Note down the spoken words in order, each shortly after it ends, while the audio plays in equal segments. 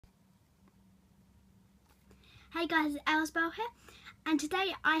Hey guys, it's Elzabell here, and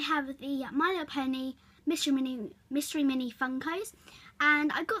today I have the My Little Pony Mystery Mini Funkos,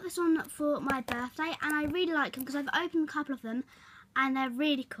 and I got this one for my birthday, and I really like them because I've opened a couple of them, and they're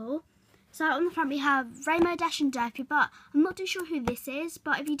really cool. So on the front we have Rainbow Dash and Derpy, but I'm not too sure who this is,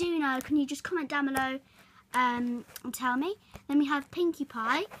 but if you do know, can you just comment down below and tell me. Then we have Pinkie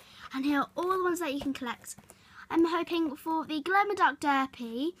Pie, and here are all the ones that you can collect. I'm hoping for the Glow in the Dark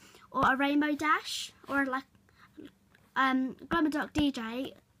Derpy, or a Rainbow Dash, or like Glow in the Dark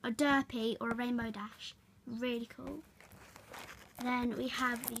DJ, a Derpy, or a Rainbow Dash. Really cool. Then we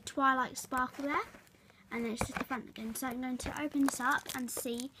have the Twilight Sparkle there, and then it's just the front again. So I'm going to open this up and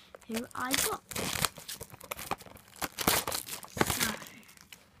see who I got. So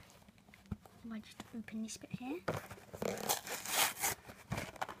I just open this bit here.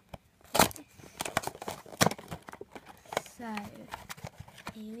 So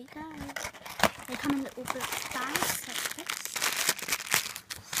here we go. They come in little black bags like this.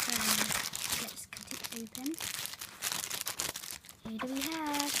 So let's cut it open. Who do we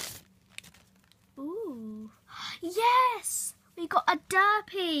have? Ooh, yes! We got a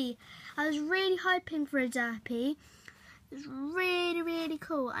Derpy. I was really hoping for a Derpy. It's really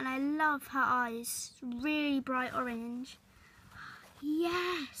cool, and I love her eyes. It's really bright orange.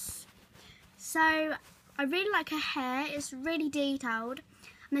 Yes. So I really like her hair. It's really detailed.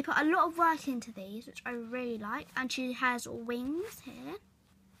 And they put a lot of work into these, which I really like. And she has wings here.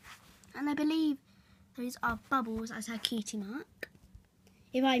 And I believe those are bubbles as her cutie mark.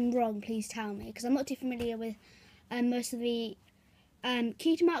 If I'm wrong, please tell me, because I'm not too familiar with most of the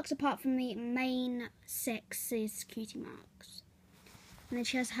cutie marks apart from the main 6 is cutie marks. And then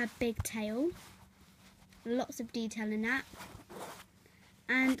she has her big tail. Lots of detail in that.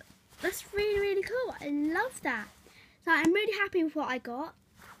 And that's really cool. I love that. So I'm really happy with what I got.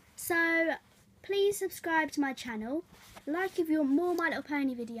 So please subscribe to my channel. Like if you want more My Little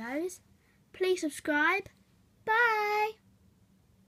Pony videos. Please subscribe.